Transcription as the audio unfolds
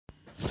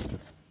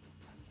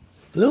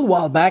A little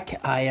while back,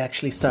 I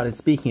actually started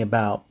speaking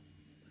about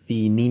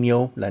the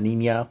Nino, La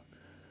Nina,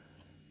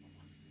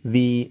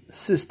 the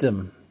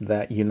system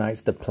that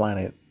unites the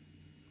planet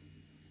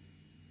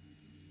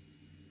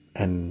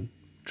and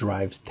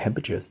drives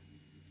temperatures,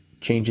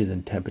 changes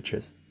in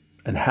temperatures,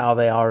 and how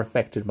they are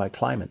affected by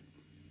climate.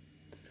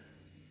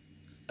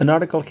 An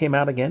article came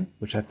out again,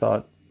 which I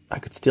thought I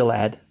could still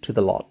add to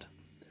the lot.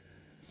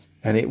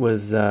 And it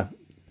was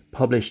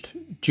published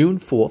June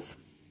 4th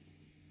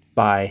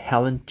by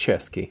Helen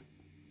Czerski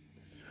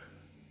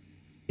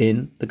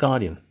in The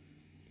Guardian.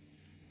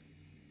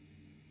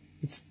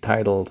 It's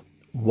titled,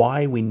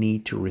 Why We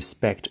Need to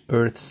Respect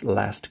Earth's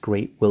Last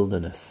Great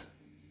Wilderness,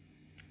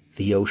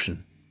 the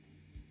Ocean.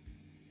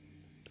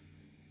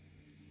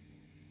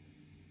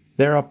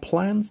 There are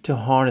plans to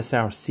harness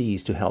our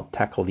seas to help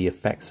tackle the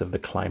effects of the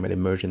climate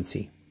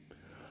emergency.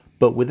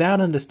 But without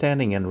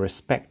understanding and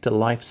respect, the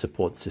life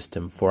support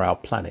system for our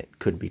planet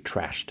could be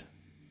trashed.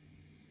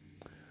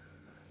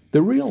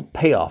 The real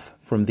payoff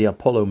from the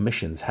Apollo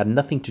missions had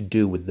nothing to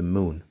do with the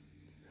moon.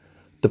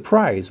 The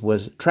prize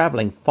was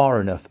traveling far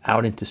enough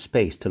out into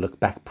space to look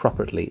back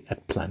properly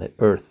at planet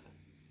Earth.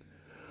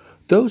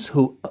 Those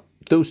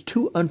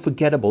two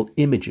unforgettable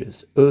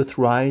images,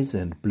 Earthrise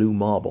and Blue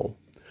Marble,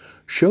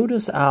 showed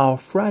us our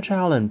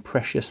fragile and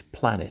precious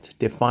planet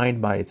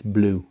defined by its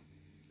blue.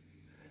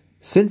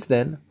 Since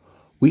then,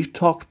 we've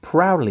talked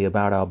proudly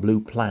about our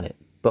blue planet,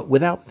 but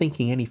without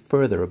thinking any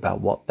further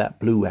about what that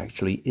blue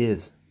actually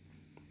is.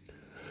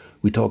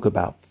 We talk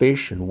about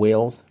fish and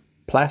whales,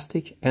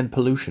 plastic and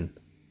pollution,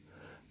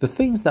 the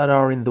things that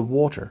are in the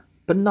water,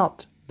 but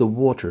not the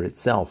water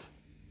itself.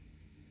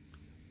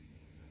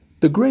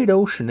 The great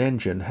ocean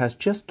engine has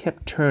just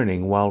kept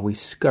turning while we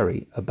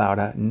scurry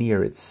about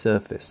near its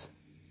surface,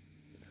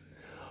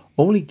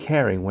 only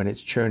caring when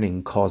its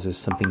churning causes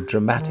something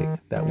dramatic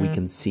that we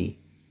can see,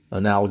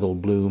 an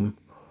algal bloom,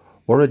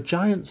 or a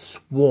giant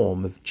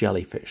swarm of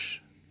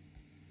jellyfish.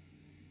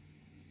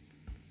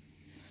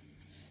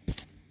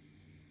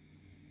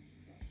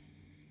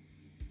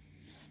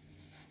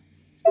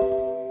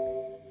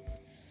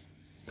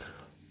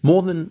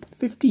 More than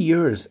 50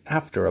 years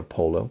after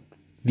Apollo,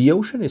 the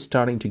ocean is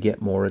starting to get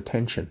more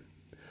attention.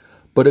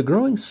 But a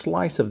growing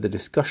slice of the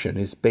discussion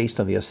is based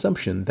on the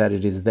assumption that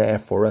it is there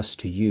for us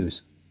to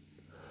use.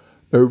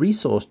 A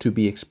resource to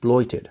be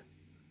exploited,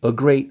 a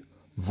great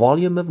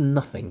volume of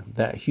nothing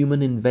that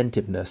human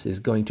inventiveness is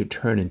going to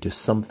turn into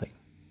something.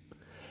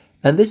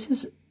 And this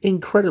is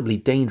incredibly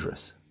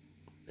dangerous.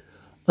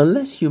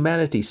 Unless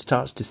humanity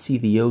starts to see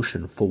the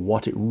ocean for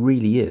what it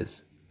really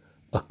is,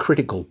 a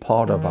critical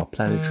part of our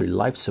planetary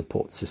life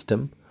support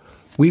system,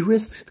 we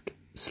risk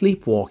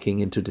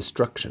sleepwalking into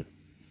destruction.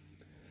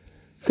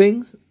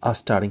 Things are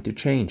starting to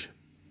change.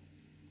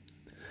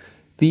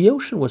 The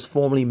ocean was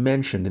formally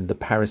mentioned in the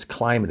Paris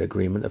Climate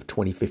Agreement of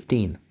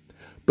 2015,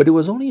 but it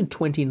was only in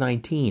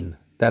 2019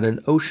 that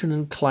an ocean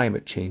and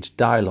climate change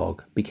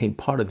dialogue became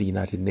part of the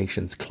United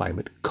Nations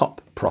climate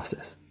COP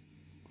process.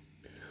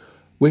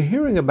 We're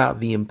hearing about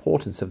the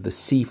importance of the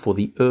sea for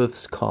the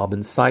Earth's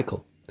carbon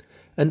cycle,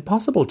 and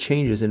possible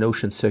changes in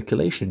ocean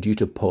circulation due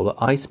to polar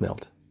ice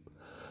melt.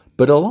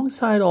 But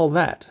alongside all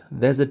that,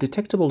 there's a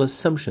detectable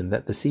assumption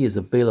that the sea is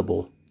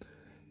available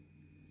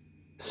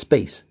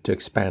space to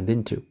expand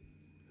into.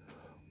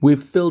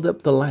 We've filled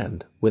up the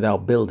land with our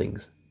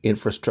buildings,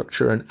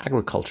 infrastructure and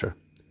agriculture,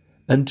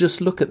 and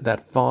just look at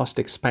that vast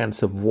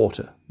expanse of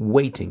water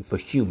waiting for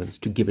humans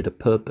to give it a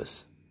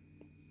purpose.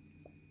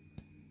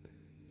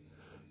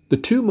 The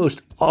two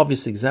most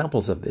obvious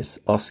examples of this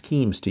are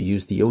schemes to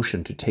use the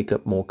ocean to take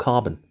up more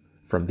carbon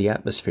from the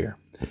atmosphere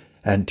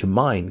and to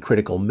mine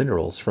critical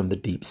minerals from the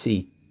deep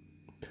sea.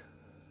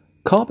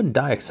 Carbon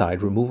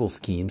dioxide removal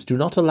schemes do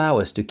not allow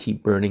us to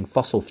keep burning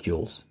fossil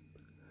fuels.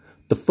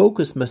 The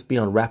focus must be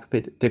on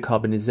rapid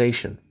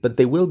decarbonization, but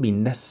they will be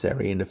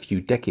necessary in a few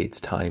decades'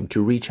 time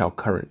to reach our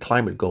current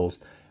climate goals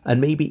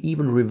and maybe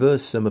even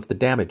reverse some of the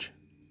damage.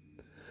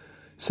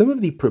 Some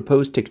of the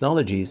proposed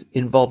technologies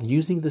involve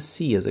using the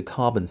sea as a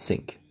carbon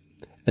sink,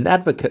 and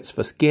advocates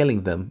for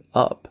scaling them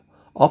up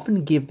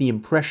often give the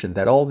impression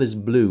that all this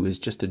blue is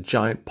just a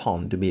giant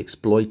pond to be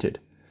exploited,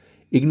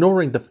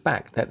 ignoring the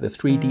fact that the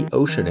 3D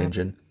ocean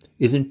engine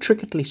is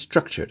intricately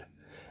structured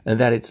and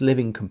that its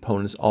living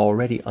components are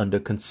already under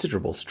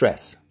considerable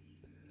stress.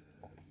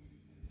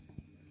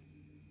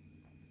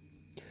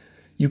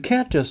 You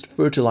can't just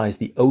fertilize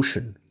the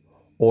ocean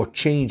or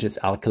change its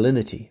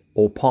alkalinity,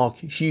 or park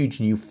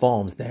huge new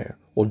farms there,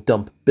 or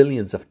dump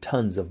billions of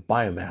tons of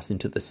biomass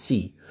into the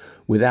sea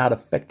without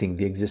affecting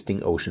the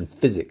existing ocean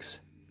physics,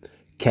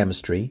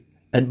 chemistry,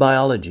 and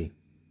biology.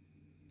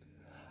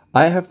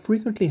 I have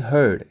frequently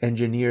heard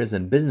engineers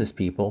and business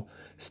people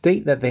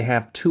state that they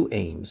have two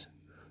aims: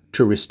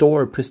 to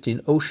restore a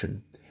pristine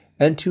ocean,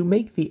 and to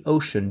make the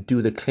ocean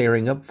do the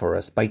clearing up for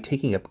us by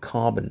taking up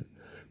carbon,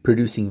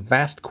 producing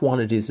vast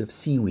quantities of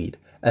seaweed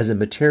as a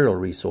material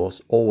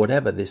resource or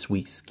whatever this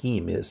week's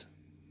scheme is.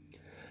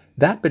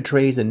 That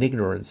betrays an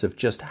ignorance of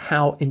just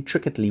how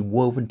intricately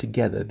woven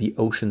together the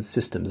ocean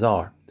systems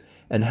are,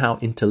 and how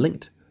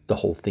interlinked the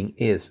whole thing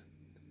is.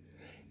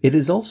 It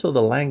is also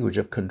the language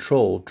of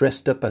control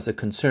dressed up as a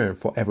concern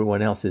for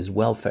everyone else's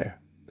welfare.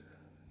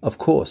 Of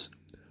course,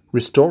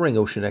 restoring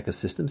ocean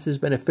ecosystems is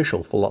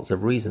beneficial for lots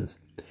of reasons,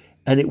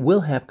 and it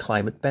will have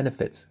climate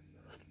benefits.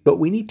 But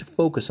we need to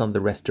focus on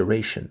the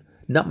restoration,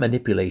 not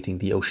manipulating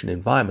the ocean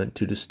environment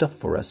to do stuff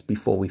for us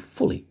before we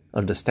fully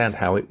understand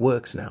how it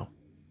works now.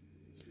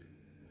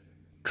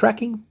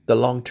 Tracking the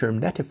long-term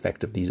net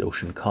effect of these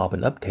ocean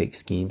carbon uptake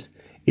schemes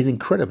is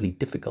incredibly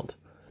difficult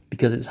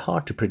because it's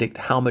hard to predict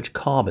how much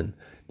carbon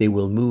they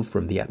will move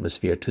from the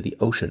atmosphere to the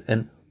ocean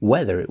and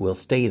whether it will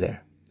stay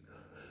there.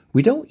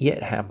 We don't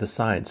yet have the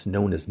science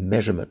known as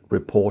measurement,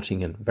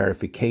 reporting, and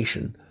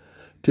verification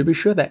to be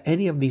sure that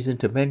any of these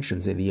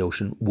interventions in the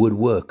ocean would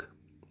work.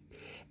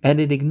 And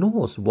it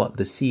ignores what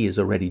the sea is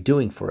already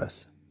doing for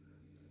us.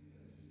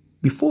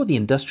 Before the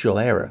industrial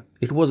era,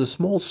 it was a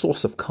small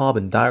source of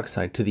carbon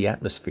dioxide to the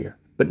atmosphere,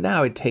 but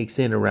now it takes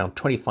in around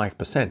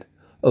 25%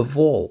 of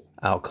all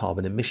our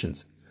carbon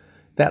emissions.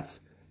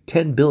 That's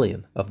 10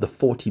 billion of the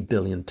 40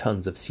 billion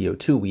tons of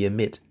CO2 we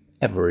emit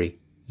every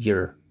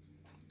year.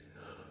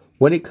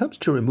 When it comes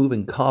to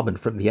removing carbon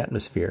from the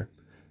atmosphere,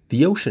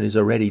 the ocean is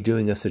already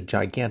doing us a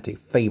gigantic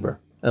favor,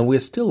 and we're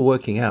still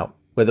working out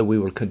whether we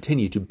will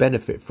continue to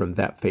benefit from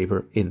that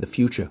favor in the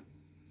future.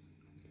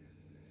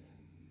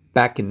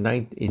 Back in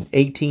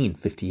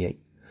 1858,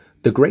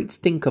 the Great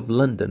Stink of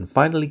London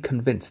finally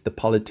convinced the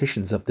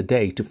politicians of the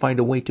day to find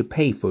a way to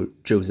pay for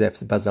Joseph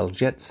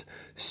Bazalgette's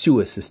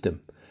sewer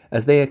system,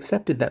 as they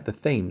accepted that the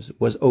Thames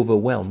was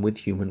overwhelmed with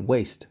human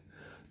waste,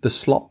 the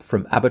slop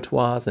from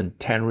abattoirs and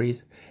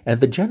tanneries, and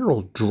the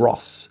general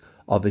dross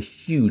of a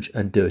huge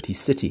and dirty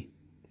city.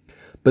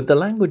 But the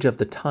language of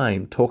the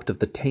time talked of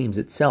the Thames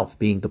itself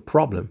being the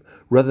problem,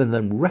 rather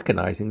than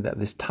recognizing that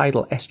this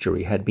tidal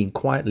estuary had been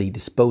quietly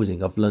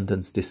disposing of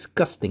London's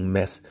disgusting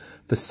mess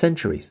for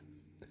centuries.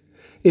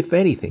 If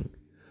anything,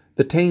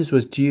 the Thames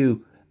was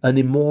due an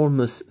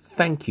enormous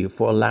thank you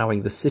for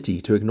allowing the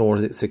city to ignore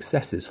its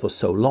successes for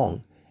so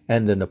long,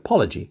 and an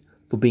apology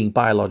for being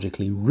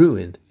biologically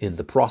ruined in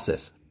the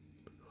process.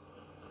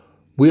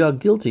 We are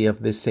guilty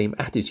of this same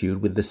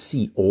attitude with the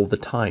sea all the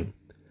time.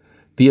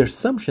 The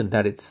assumption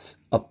that it's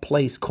a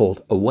place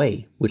called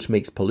away which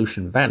makes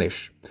pollution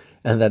vanish,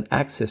 and that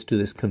access to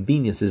this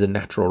convenience is a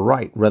natural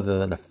right rather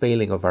than a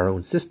failing of our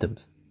own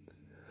systems.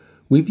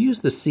 We've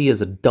used the sea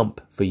as a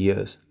dump for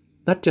years,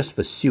 not just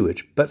for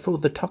sewage, but for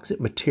the toxic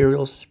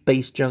materials,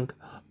 space junk,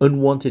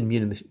 unwanted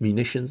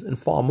munitions, and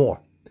far more.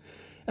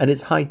 And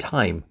it's high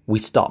time we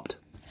stopped.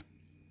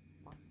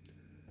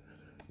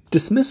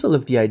 Dismissal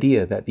of the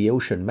idea that the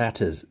ocean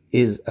matters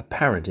is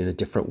apparent in a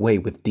different way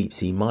with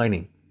deep-sea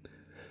mining.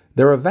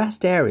 There are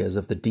vast areas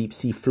of the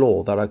deep-sea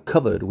floor that are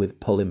covered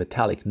with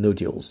polymetallic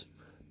nodules,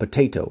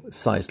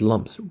 potato-sized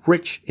lumps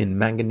rich in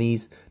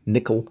manganese,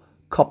 nickel,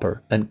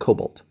 copper, and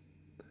cobalt.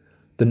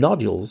 The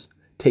nodules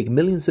take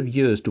millions of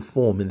years to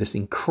form in this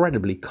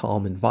incredibly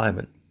calm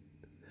environment.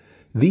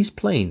 These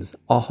plains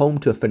are home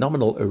to a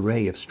phenomenal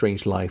array of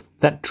strange life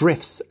that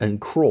drifts and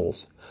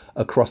crawls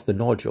across the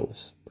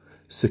nodules,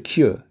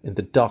 secure in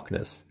the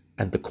darkness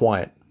and the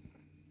quiet.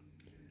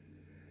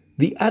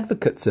 The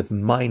advocates of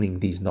mining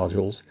these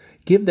nodules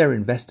give their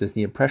investors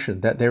the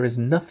impression that there is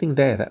nothing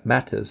there that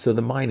matters, so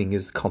the mining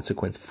is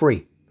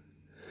consequence-free.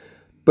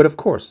 But of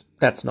course,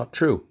 that's not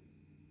true.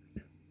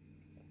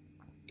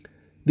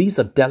 These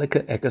are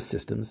delicate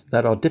ecosystems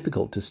that are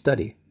difficult to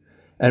study,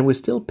 and we're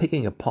still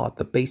picking apart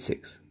the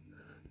basics.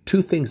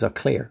 Two things are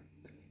clear.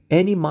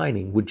 Any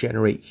mining would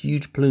generate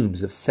huge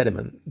plumes of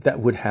sediment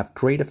that would have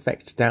great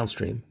effect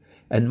downstream,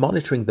 and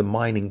monitoring the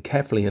mining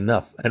carefully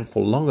enough and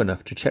for long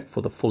enough to check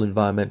for the full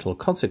environmental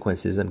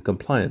consequences and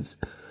compliance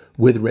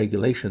with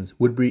regulations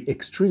would be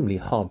extremely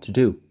hard to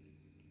do.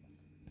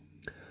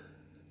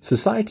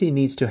 Society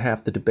needs to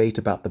have the debate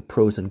about the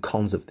pros and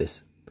cons of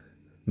this.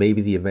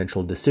 Maybe the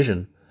eventual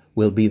decision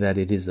will be that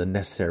it is a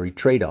necessary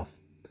trade-off.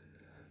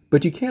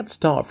 But you can't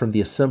start from the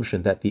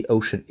assumption that the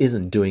ocean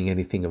isn't doing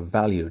anything of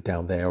value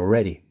down there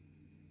already.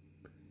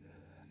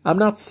 I'm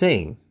not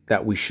saying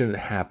that we shouldn't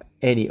have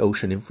any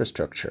ocean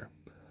infrastructure.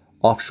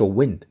 Offshore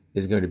wind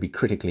is going to be a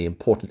critically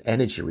important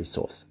energy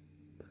resource.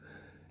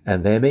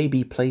 And there may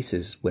be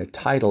places where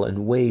tidal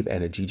and wave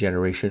energy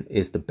generation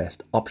is the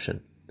best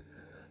option.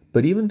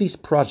 But even these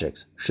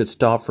projects should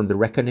start from the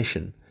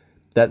recognition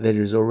that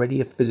there is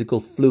already a physical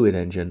fluid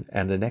engine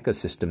and an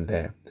ecosystem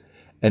there,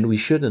 and we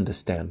should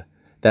understand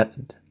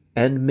that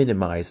and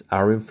minimize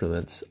our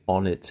influence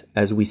on it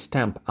as we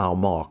stamp our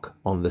mark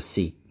on the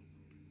sea.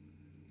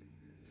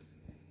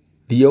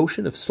 The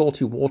ocean of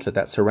salty water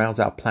that surrounds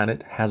our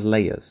planet has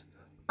layers,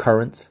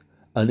 currents,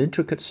 an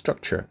intricate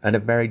structure, and a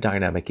very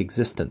dynamic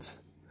existence.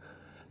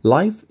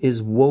 Life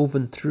is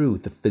woven through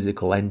the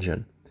physical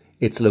engine,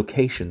 its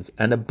locations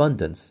and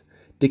abundance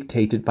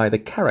dictated by the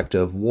character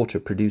of water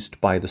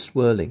produced by the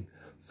swirling,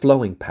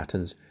 flowing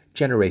patterns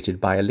generated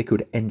by a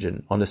liquid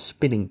engine on a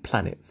spinning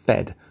planet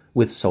fed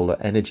with solar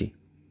energy.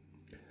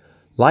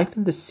 Life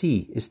in the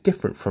sea is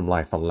different from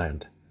life on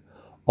land.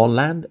 On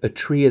land, a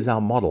tree is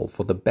our model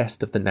for the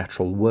best of the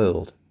natural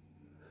world.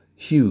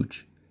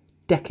 Huge,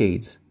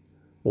 decades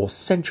or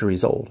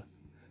centuries old,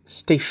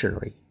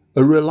 stationary,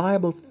 a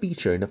reliable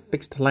feature in a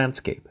fixed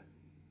landscape.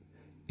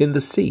 In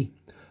the sea,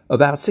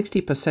 about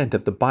 60%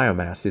 of the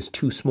biomass is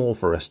too small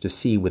for us to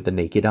see with the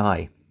naked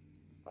eye.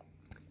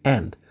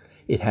 And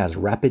it has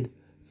rapid,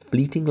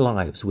 fleeting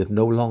lives with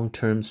no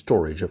long-term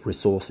storage of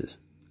resources.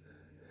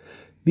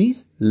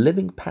 These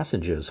living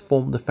passengers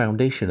form the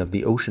foundation of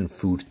the ocean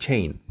food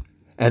chain,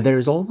 and there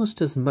is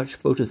almost as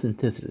much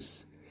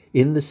photosynthesis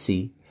in the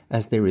sea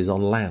as there is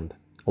on land,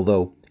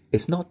 although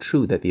it's not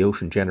true that the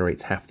ocean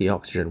generates half the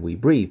oxygen we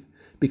breathe,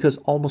 because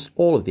almost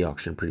all of the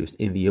oxygen produced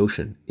in the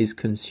ocean is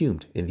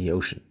consumed in the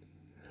ocean.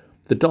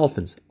 The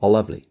dolphins are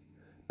lovely,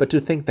 but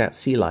to think that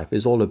sea life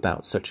is all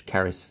about such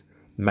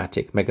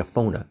charismatic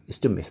megafauna is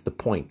to miss the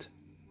point.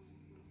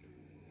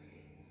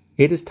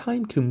 It is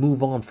time to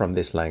move on from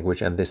this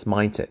language and this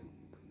mindset.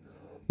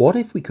 What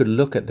if we could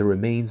look at the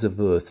remains of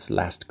Earth's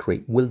last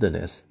great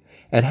wilderness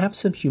and have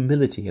some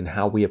humility in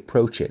how we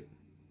approach it?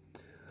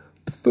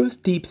 The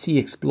first deep-sea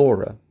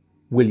explorer,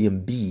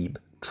 William Beebe,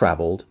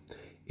 traveled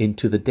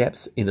into the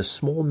depths in a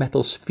small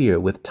metal sphere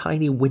with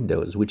tiny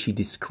windows which he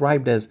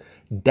described as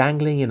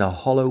dangling in a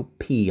hollow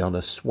pea on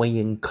a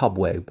swaying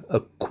cobweb a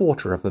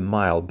quarter of a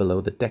mile below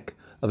the deck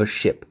of a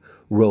ship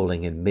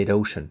rolling in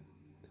mid-ocean.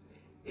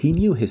 He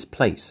knew his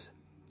place,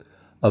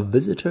 a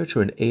visitor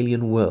to an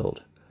alien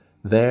world,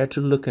 there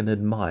to look and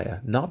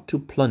admire, not to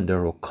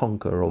plunder or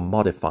conquer or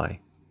modify.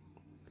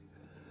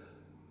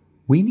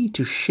 We need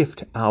to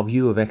shift our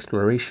view of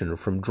exploration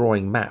from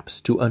drawing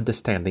maps to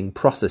understanding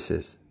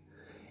processes.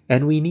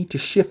 And we need to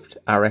shift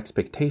our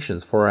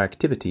expectations for our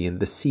activity in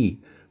the sea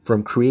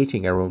from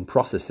creating our own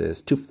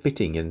processes to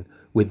fitting in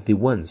with the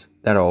ones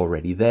that are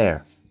already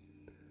there.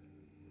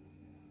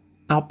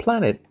 Our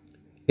planet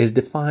is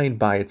defined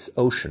by its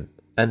ocean,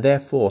 and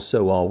therefore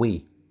so are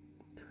we.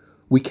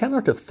 We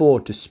cannot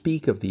afford to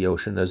speak of the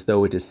ocean as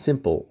though it is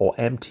simple or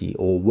empty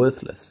or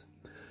worthless.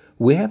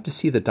 We have to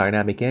see the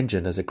dynamic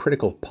engine as a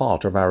critical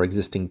part of our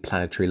existing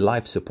planetary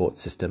life support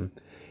system,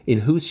 in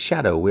whose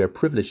shadow we are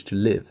privileged to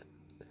live.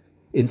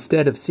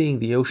 Instead of seeing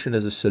the ocean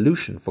as a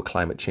solution for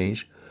climate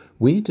change,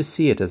 we need to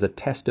see it as a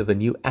test of a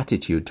new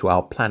attitude to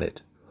our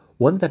planet,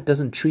 one that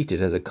doesn't treat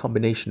it as a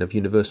combination of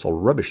universal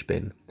rubbish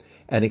bin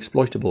and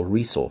exploitable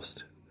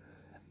resource.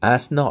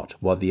 Ask not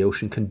what the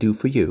ocean can do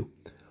for you,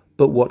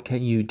 but what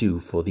can you do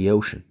for the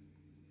ocean?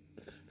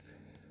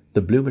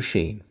 The Blue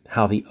Machine,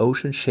 How the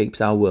Ocean Shapes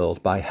Our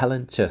World by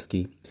Helen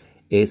Czerski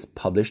is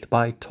published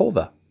by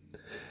Tova.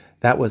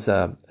 That was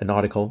an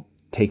article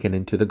taken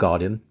into The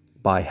Guardian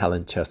by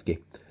Helen Czerski.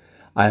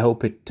 I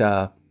hope it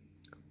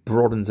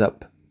broadens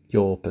up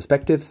your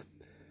perspectives,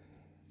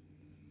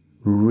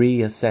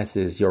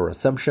 reassesses your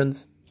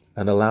assumptions,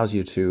 and allows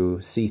you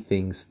to see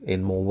things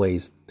in more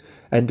ways.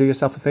 And do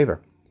yourself a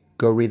favor.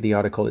 Go read the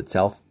article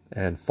itself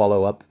and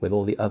follow up with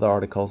all the other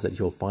articles that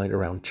you'll find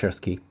around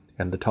Czerski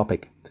and the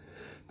topic.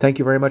 Thank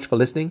you very much for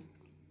listening.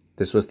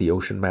 This was the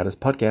Ocean Matters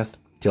podcast.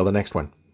 Till the next one.